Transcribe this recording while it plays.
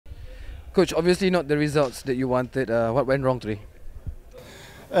Coach, obviously not the results that you wanted. What went wrong today?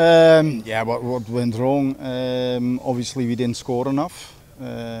 Yeah, what went wrong? Obviously, we didn't score enough.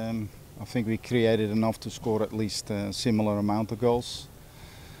 I think we created enough to score at least a similar amount of goals.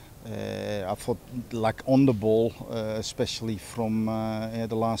 I thought, like on the ball, especially from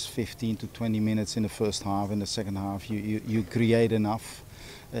the last 15 to 20 minutes in the first half. In the second half, you create enough.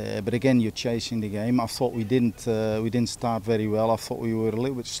 But again, you're chasing the game. I thought we didn't start very well. I thought we were a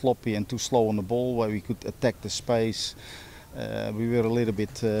little bit sloppy and too slow on the ball, where we could attack the space. We were a little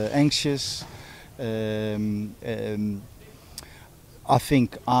bit anxious. I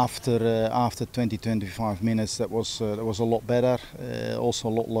think after 20-25 minutes, that was a lot better. Also a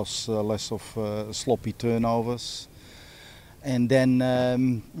lot less of sloppy turnovers. And then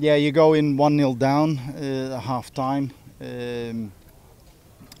you go in 1-0 down half time.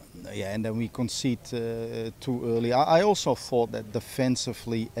 And then we concede too early. I also thought that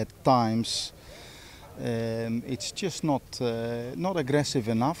defensively at times it's just not aggressive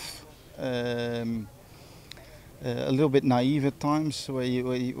enough. A little bit naive at times, where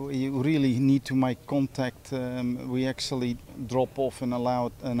you really need to make contact. We actually drop off and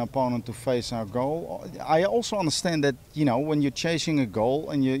allow an opponent to face our goal. I also understand that, you know, when you're chasing a goal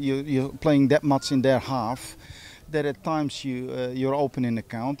and you're playing that much in their half, that at times you're open in the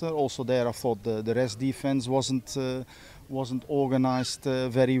counter. Also there, I thought the rest defense wasn't organized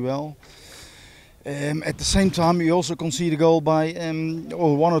very well. At the same time, we also concede a goal by,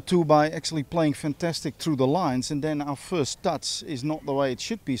 or one or two, by actually playing fantastic through the lines, and then our first touch is not the way it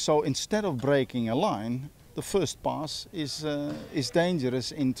should be. So instead of breaking a line, the first pass is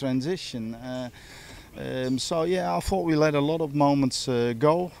dangerous in transition. So yeah, I thought we let a lot of moments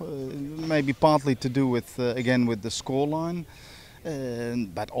go, maybe partly to do with again with the scoreline.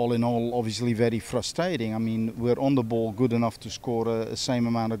 But all in all, obviously very frustrating. I mean, we're on the ball good enough to score the same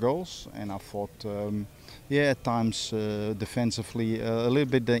amount of goals, and I thought, at times defensively a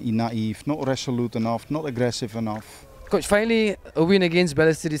little bit naive, not resolute enough, not aggressive enough. Coach, finally a win against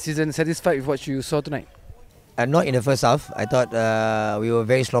Balestier this season. Satisfied with what you saw tonight? Not in the first half. I thought we were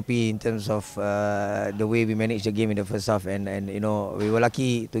very sloppy in terms of the way we managed the game in the first half, and you know, we were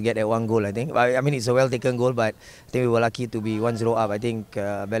lucky to get that one goal. I think. I mean, it's a well taken goal, but I think we were lucky to be 1-0 up. I think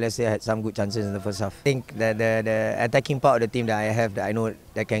Balestier had some good chances in the first half. I think that the attacking part of the team that I have, that I know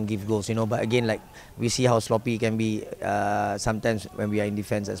that can give goals, you know. But again, like, we see how sloppy it can be sometimes when we are in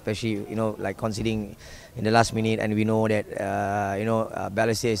defense, especially, you know, like conceding in the last minute, and we know that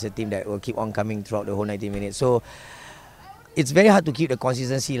Balestier is a team that will keep on coming throughout the whole 90 minutes. So it's very hard to keep the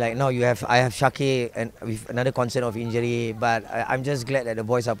consistency. Like now I have Shake and with another concern of injury, but I'm just glad that the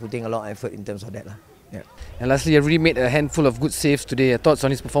boys are putting a lot of effort in terms of that. Yeah. And lastly, you really made a handful of good saves today. Thoughts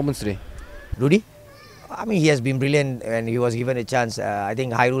on his performance today? Rudy? I mean, he has been brilliant and he was given a chance. I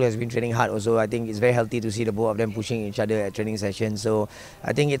think Hairul has been training hard also. I think it's very healthy to see the both of them pushing each other at training sessions. So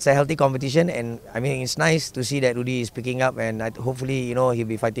I think it's a healthy competition, and I mean, it's nice to see that Rudy is picking up, and hopefully, you know, he'll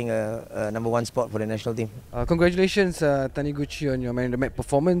be fighting a #1 spot for the national team. Congratulations, Taniguchi, on your man of the match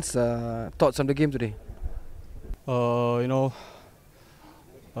performance. Thoughts on the game today?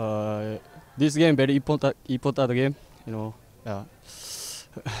 This game very important game. You know, yeah.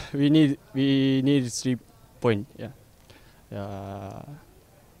 we need 3 points.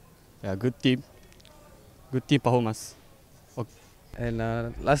 Good team performance. Okay. And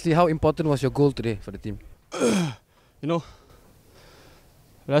lastly, how important was your goal today for the team? You know,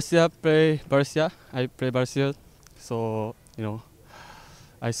 last year I play Balestier, so you know,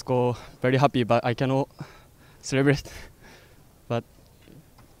 I score very happy, but I cannot celebrate. But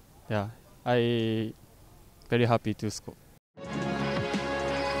yeah, I very happy to score.